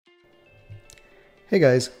Hey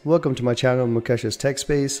guys, welcome to my channel, Mukesh's Tech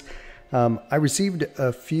Space. I received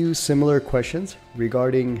a few similar questions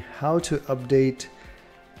regarding how to update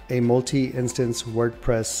a multi-instance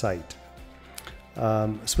WordPress site.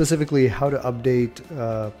 Specifically, how to update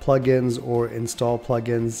plugins or install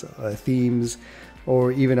plugins, themes,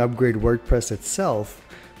 or even upgrade WordPress itself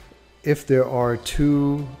if there are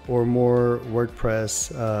two or more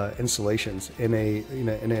WordPress installations in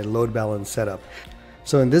a load balance setup.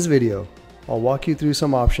 So in this video, I'll walk you through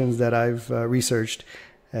some options that I've researched.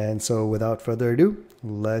 And so without further ado,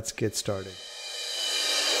 let's get started.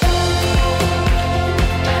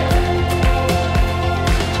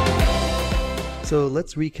 So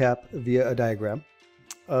let's recap via a diagram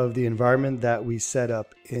of the environment that we set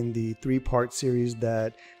up in the three-part series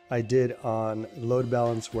that I did on load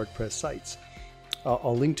balance WordPress sites.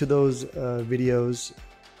 I'll link to those videos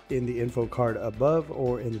in the info card above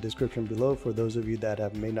or in the description below for those of you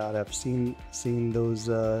that may not have seen those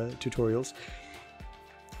tutorials.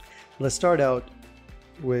 Let's start out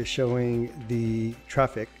with showing the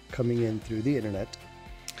traffic coming in through the internet,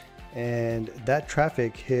 and that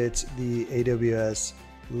traffic hits the AWS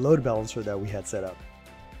load balancer that we had set up,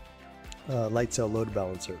 Lightsail load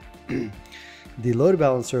balancer. The load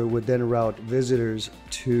balancer would then route visitors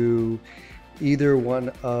to either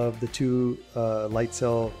one of the two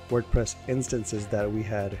Lightsail WordPress instances that we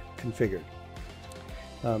had configured.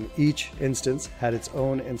 Each instance had its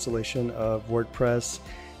own installation of WordPress.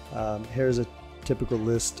 Here's a typical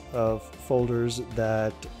list of folders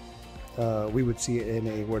that we would see in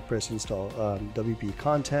a WordPress install. WP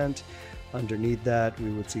content. Underneath that,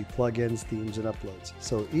 we would see plugins, themes, and uploads.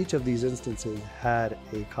 So each of these instances had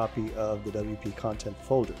a copy of the WP content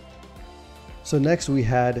folder. So next we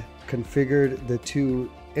had configured the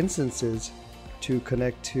two instances to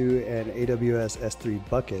connect to an AWS S3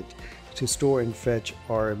 bucket to store and fetch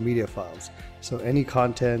our media files. So any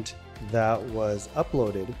content that was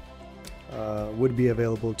uploaded would be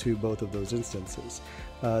available to both of those instances.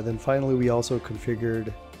 Then finally, we also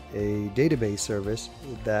configured a database service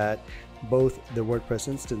that both the WordPress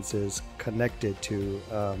instances connected to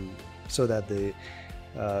so that the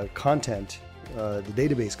content, the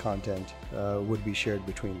database content would be shared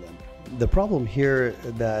between them. The problem here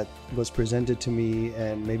that was presented to me,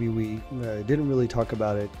 and maybe we didn't really talk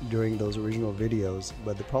about it during those original videos,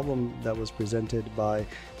 but the problem that was presented by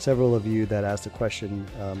several of you that asked the question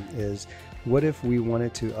is, what if we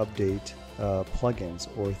wanted to update plugins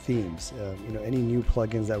or themes, any new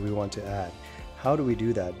plugins that we want to add? How do we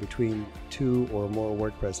do that between two or more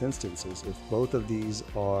WordPress instances? If both of these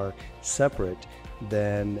are separate,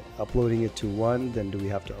 then uploading it to one, then do we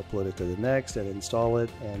have to upload it to the next and install it,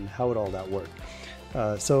 and how would all that work?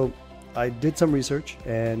 So I did some research,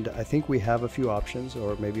 and I think we have a few options,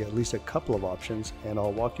 or maybe at least a couple of options, and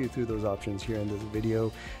I'll walk you through those options here in this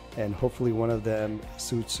video, and hopefully one of them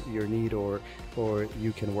suits your need or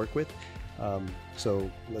you can work with. So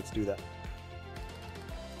let's do that.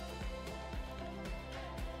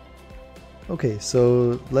 Okay,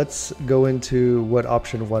 so let's go into what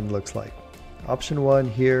option one looks like. Option one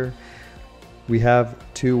here, we have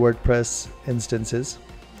two WordPress instances.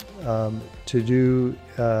 To do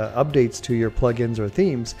updates to your plugins or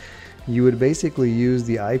themes, you would basically use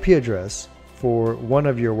the IP address for one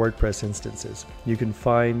of your WordPress instances. You can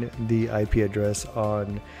find the IP address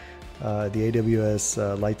on the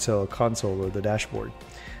AWS Lightsail console or the dashboard.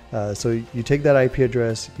 So you take that IP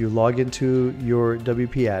address, you log into your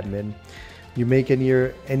WP admin, you make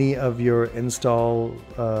any of your install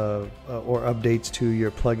or updates to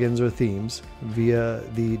your plugins or themes via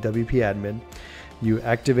the WP admin. You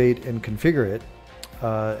activate and configure it,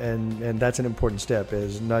 and that's an important step.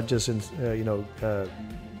 Is not just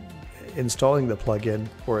installing the plugin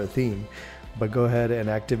or a theme, but go ahead and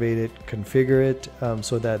activate it, configure it,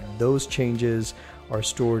 so that those changes are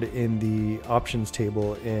stored in the options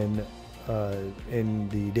table in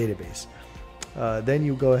the database. Then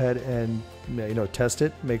you go ahead and test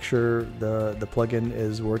it, make sure the plugin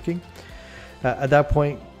is working. At that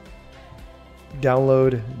point,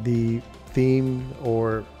 download the theme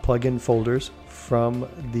or plugin folders from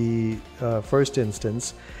the first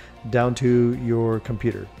instance down to your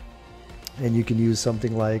computer. And you can use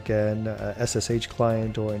something like an SSH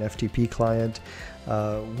client or an FTP client.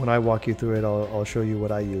 When I walk you through it, I'll show you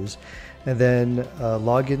what I use. And then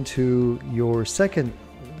log into your second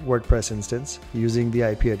WordPress instance using the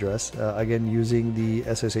IP address, again using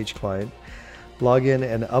the SSH client. Log in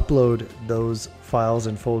and upload those files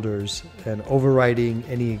and folders, and overriding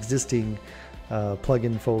any existing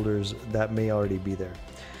plugin folders that may already be there.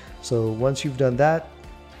 So once you've done that,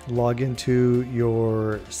 log into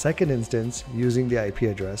your second instance using the IP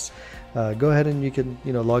address, go ahead and you can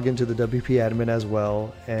log into the WP admin as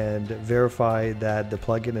well and verify that the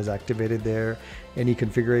plugin is activated there. Any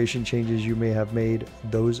configuration changes you may have made,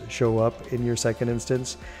 those show up in your second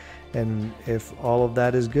instance, and if all of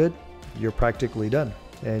that is good, you're practically done,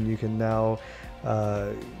 and you can now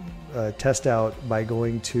test out by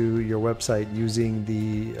going to your website using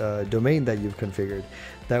the domain that you've configured.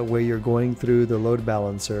 That way you're going through the load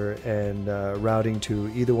balancer and routing to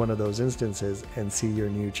either one of those instances and see your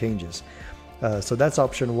new changes. So that's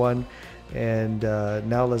option 1, and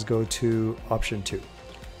now let's go to option 2.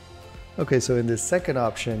 Okay, so in this second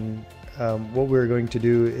option, what we're going to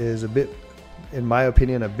do is a bit, in my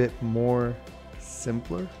opinion, a bit more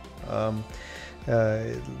simpler.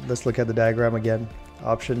 Let's look at the diagram again.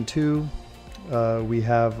 Option 2, we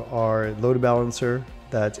have our load balancer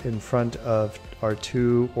that's in front of our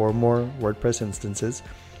 2 or more WordPress instances,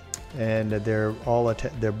 and they're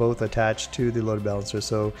both attached to the load balancer,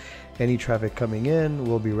 so any traffic coming in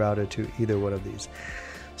will be routed to either one of these.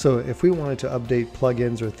 So if we wanted to update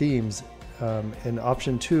plugins or themes, in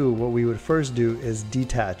option 2, what we would first do is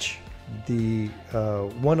detach the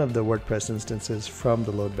one of the WordPress instances from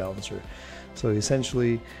the load balancer. So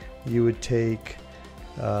essentially you would take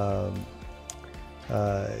go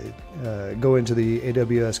into the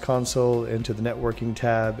AWS console, into the networking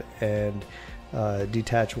tab, and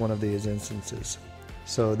detach one of these instances.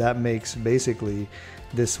 So that makes basically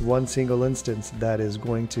this one single instance that is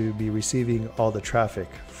going to be receiving all the traffic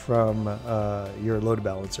from your load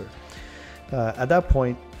balancer. At that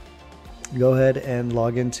point, go ahead and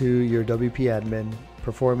log into your WP admin,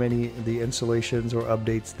 perform any of the installations or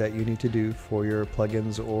updates that you need to do for your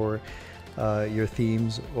plugins or your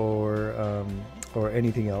themes or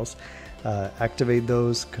anything else. Activate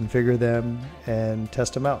those, configure them, and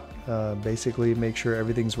test them out. Basically make sure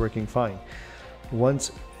everything's working fine.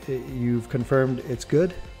 Once you've confirmed it's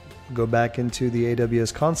good, go back into the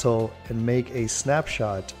AWS console and make a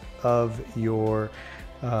snapshot of your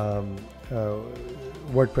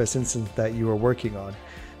WordPress instance that you are working on.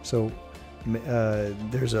 So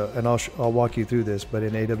there's and I'll walk you through this, but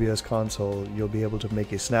in AWS console you'll be able to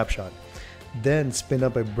make a snapshot, then spin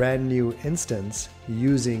up a brand new instance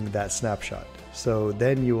using that snapshot. So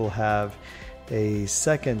then you will have a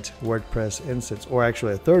second WordPress instance, or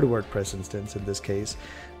actually a third WordPress instance in this case,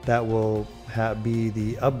 that will be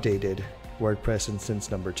the updated WordPress instance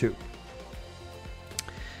number 2.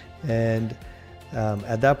 And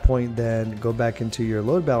at that point, then go back into your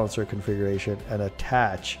load balancer configuration and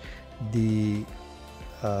attach the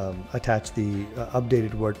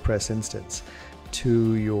updated WordPress instance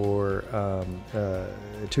to your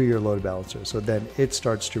load balancer. So then it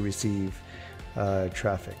starts to receive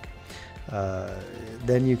traffic.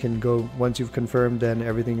 Then you can go, once you've confirmed then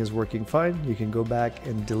everything is working fine, you can go back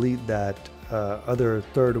and delete that other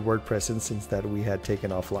third WordPress instance that we had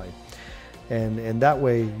taken offline. And in that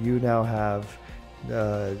way, you now have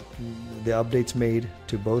the updates made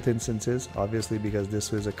to both instances, obviously because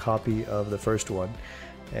this was a copy of the first one,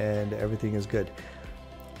 and everything is good.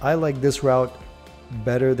 I like this route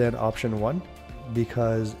better than option 1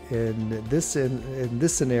 because in this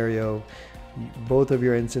scenario, both of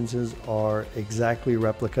your instances are exactly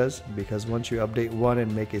replicas, because once you update one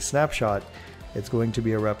and make a snapshot, it's going to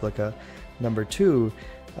be a replica. Number 2,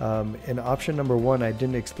 in option number 1, I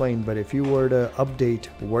didn't explain, but if you were to update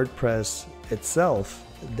WordPress itself,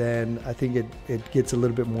 then I think it gets a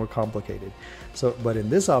little bit more complicated. So, but in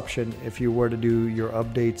this option, if you were to do your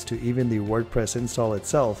updates to even the WordPress install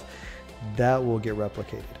itself, that will get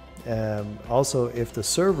replicated. Also, if the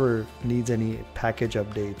server needs any package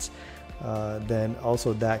updates, then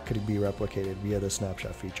also that could be replicated via the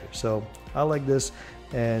snapshot feature. So I like this,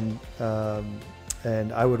 and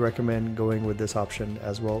I would recommend going with this option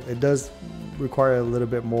as well. It does require a little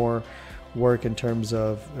bit more work in terms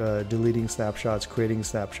of deleting snapshots, creating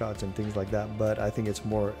snapshots, and things like that, but I think it's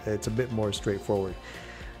a bit more straightforward.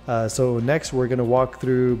 So next we're going to walk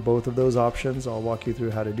through both of those options. I'll walk you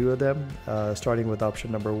through how to do them, starting with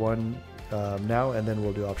option number 1 now, and then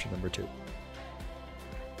we'll do option number 2.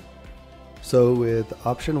 So with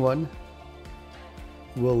option 1,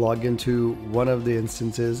 we'll log into one of the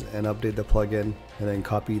instances and update the plugin, and then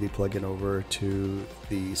copy the plugin over to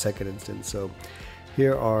the second instance. So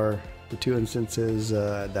here are the 2 instances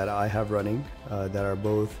that I have running that are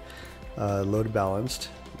both load balanced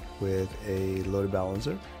with a load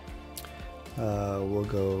balancer. We'll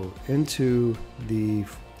go into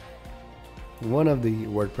one of the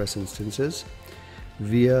WordPress instances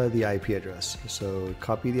via the IP address. So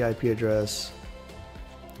copy the IP address,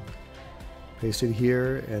 paste it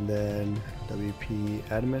here, and then WP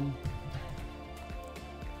admin.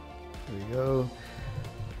 There we go.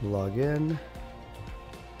 Log in.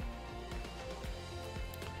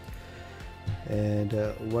 And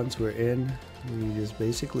once we're in, we just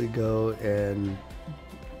basically go and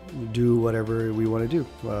do whatever we want to do.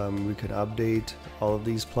 We could update all of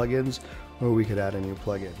these plugins, or we could add a new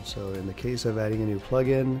plugin. So in the case of adding a new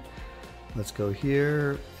plugin, let's go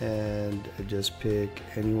here and just pick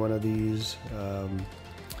any one of these.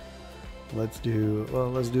 Let's say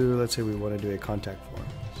we want to do a contact form.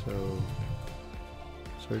 So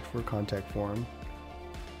search for contact form.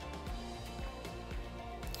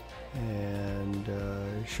 And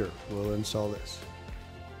sure, we'll install this.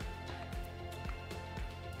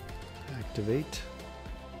 Activate.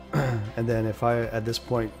 And then if I at this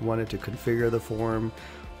point wanted to configure the form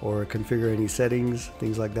or configure any settings,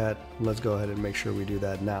 things like that, let's go ahead and make sure we do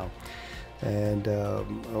that now. And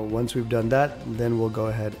once we've done that, then we'll go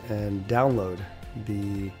ahead and download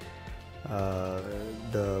the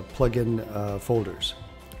plugin folders.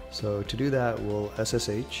 So to do that, we'll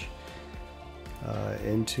SSH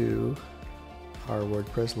into our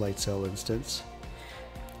WordPress Lightsail instance.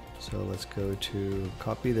 So let's go to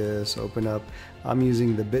copy this, open up. I'm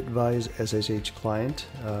using the Bitvise SSH client,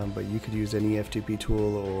 but you could use any FTP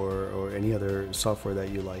tool or any other software that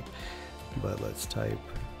you like. But let's type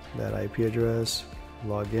that IP address,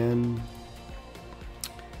 log in,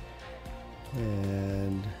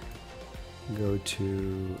 and go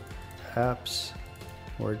to apps,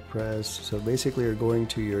 WordPress. So basically you're going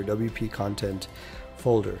to your WP content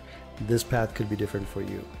folder. This path could be different for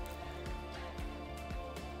you.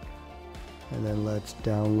 And then let's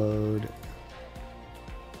download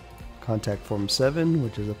Contact Form 7,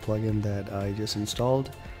 which is a plugin that I just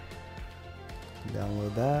installed.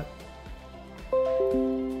 Download that.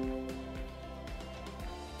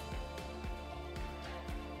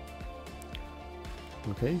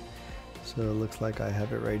 Okay, so it looks like I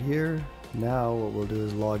have it right here. Now what we'll do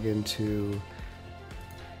is log into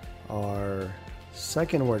our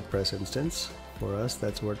second WordPress instance. For us,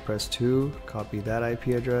 that's WordPress 2. Copy that IP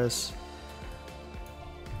address,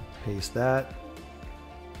 paste that,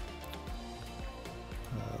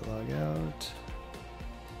 log out,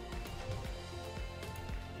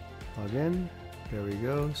 log in. There we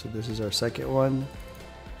go. So this is our second one,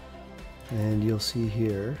 and you'll see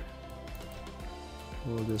here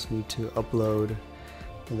we'll just need to upload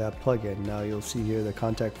that plugin. Now you'll see here the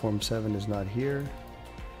Contact Form 7 is not here.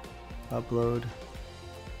 Upload.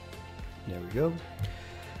 There we go.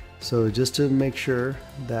 So just to make sure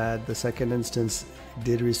that the second instance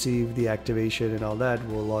did receive the activation and all that,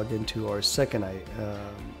 we'll log into our second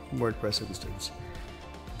WordPress instance.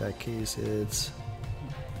 In that case, it's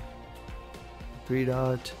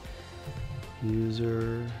 3.user,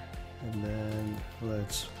 and then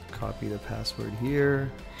let's copy the password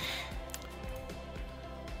here.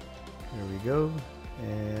 There we go.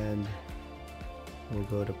 And we'll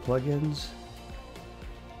go to plugins,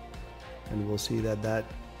 and we'll see that that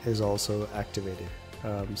is also activated.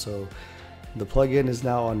 So the plugin is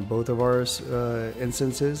now on both of our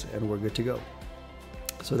instances, and we're good to go.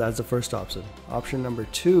 So that's the first option. Option number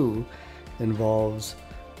 2 involves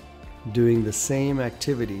doing the same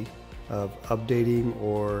activity of updating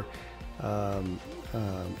or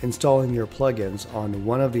installing your plugins on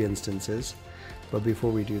one of the instances. But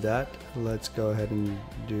before we do that, let's go ahead and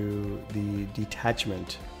do the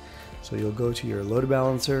detachment. So you'll go to your load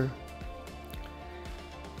balancer.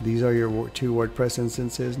 These are your 2 WordPress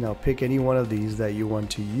instances. Now pick any one of these that you want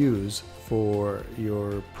to use for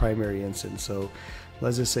your primary instance. So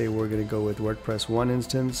let's just say we're going to go with WordPress 1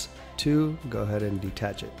 instance 2. Go ahead and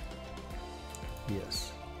detach it.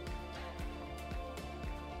 Yes.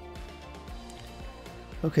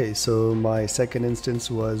 Okay, so my second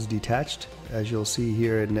instance was detached. As you'll see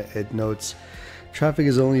here, it notes traffic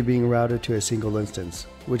is only being routed to a single instance,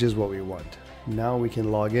 which is what we want. Now we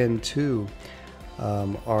can log in to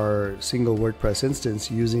our single WordPress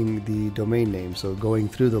instance using the domain name, so going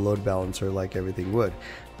through the load balancer like everything would.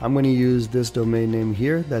 I'm going to use this domain name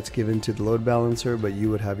here that's given to the load balancer, but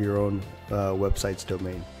you would have your own website's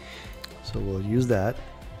domain. So we'll use that.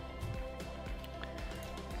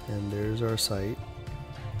 And there's our site.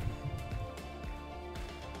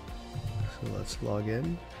 So let's log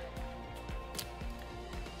in.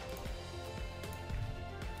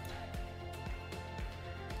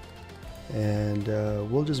 And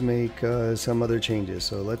we'll just make some other changes.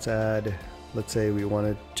 So let's say we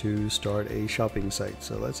wanted to start a shopping site.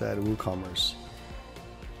 So let's add WooCommerce.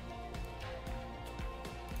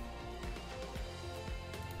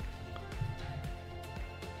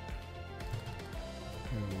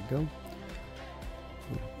 There we go.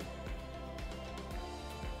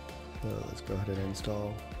 let's go ahead and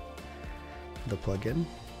install the plugin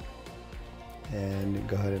and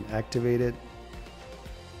go ahead and activate it.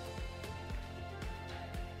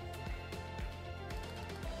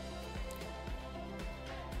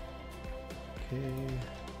 Okay.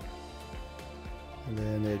 And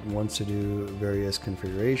then it wants to do various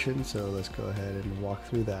configurations, so let's go ahead and walk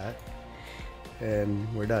through that, and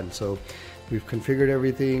we're done. So we've configured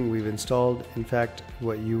everything, we've installed. In fact,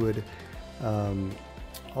 what you would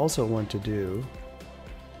also want to do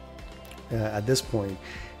at this point,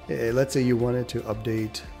 let's say you wanted to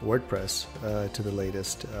update WordPress to the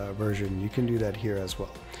latest version, you can do that here as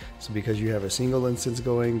well. So because you have a single instance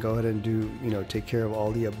going, go ahead and do, take care of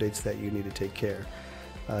all the updates that you need to take care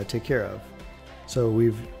of. So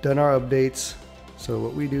we've done our updates. So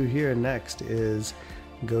what we do here next is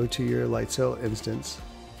go to your Lightsail instance,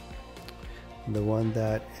 the one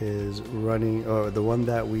that is running, or the one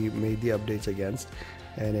that we made the updates against.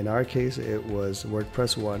 And in our case, it was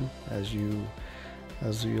WordPress 1.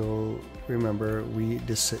 As you'll remember, we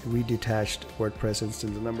detached WordPress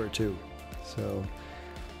instance number 2. So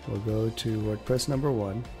we'll go to WordPress number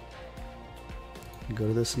 1, go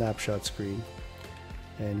to the snapshot screen,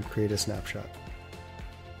 and create a snapshot.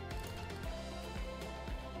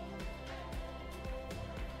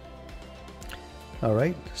 All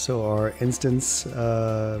right, so our instance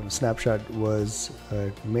snapshot was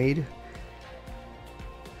made.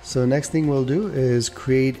 So next thing we'll do is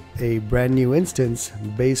create a brand new instance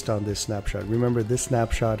based on this snapshot. Remember, this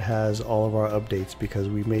snapshot has all of our updates because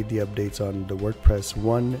we made the updates on the WordPress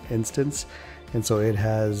 1 instance. And so it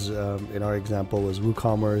has, in our example, was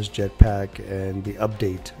WooCommerce, Jetpack, and the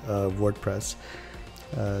update of WordPress.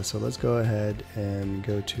 So let's go ahead and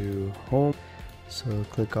go to Home. So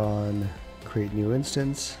click on Create New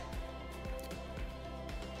Instance,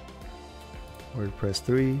 WordPress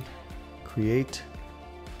 3, Create,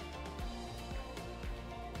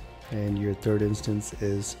 and your third instance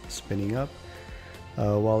is spinning up.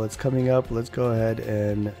 While it's coming up, let's go ahead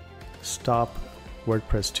and stop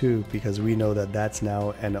WordPress 2 because we know that that's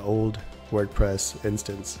now an old WordPress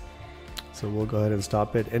instance. So we'll go ahead and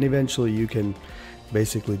stop it, and eventually you can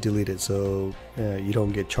basically delete it so you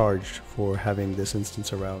don't get charged for having this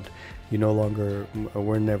instance around.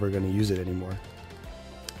 We're never going to use it anymore.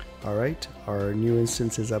 All right, our new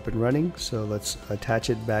instance is up and running, so let's attach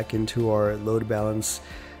it back into our load balance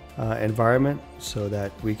environment so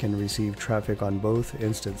that we can receive traffic on both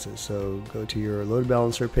instances. So go to your load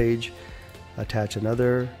balancer page, attach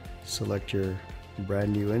another, select your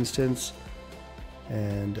brand new instance,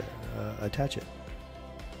 and attach it.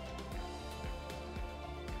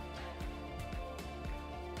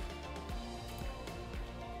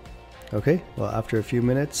 Okay, well, after a few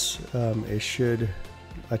minutes, it should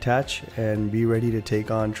attach and be ready to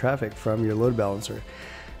take on traffic from your load balancer.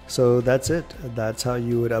 So that's it. That's how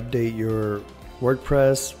you would update your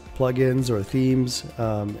WordPress plugins or themes,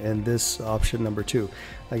 and this option number 2.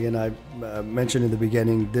 Again, I mentioned in the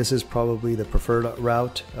beginning, this is probably the preferred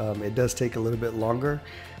route. It does take a little bit longer,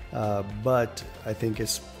 but I think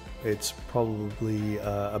it's probably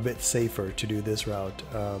a bit safer to do this route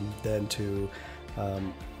than to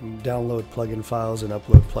download plugin files and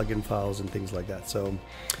upload plugin files and things like that. So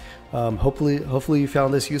hopefully you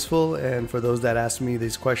found this useful, and for those that asked me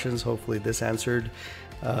these questions, hopefully this answered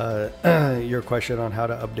your question on how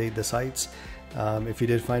to update the sites. If you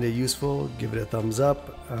did find it useful, give it a thumbs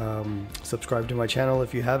up, subscribe to my channel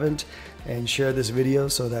if you haven't, and share this video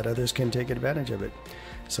so that others can take advantage of it.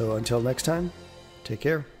 So until next time, take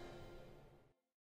care.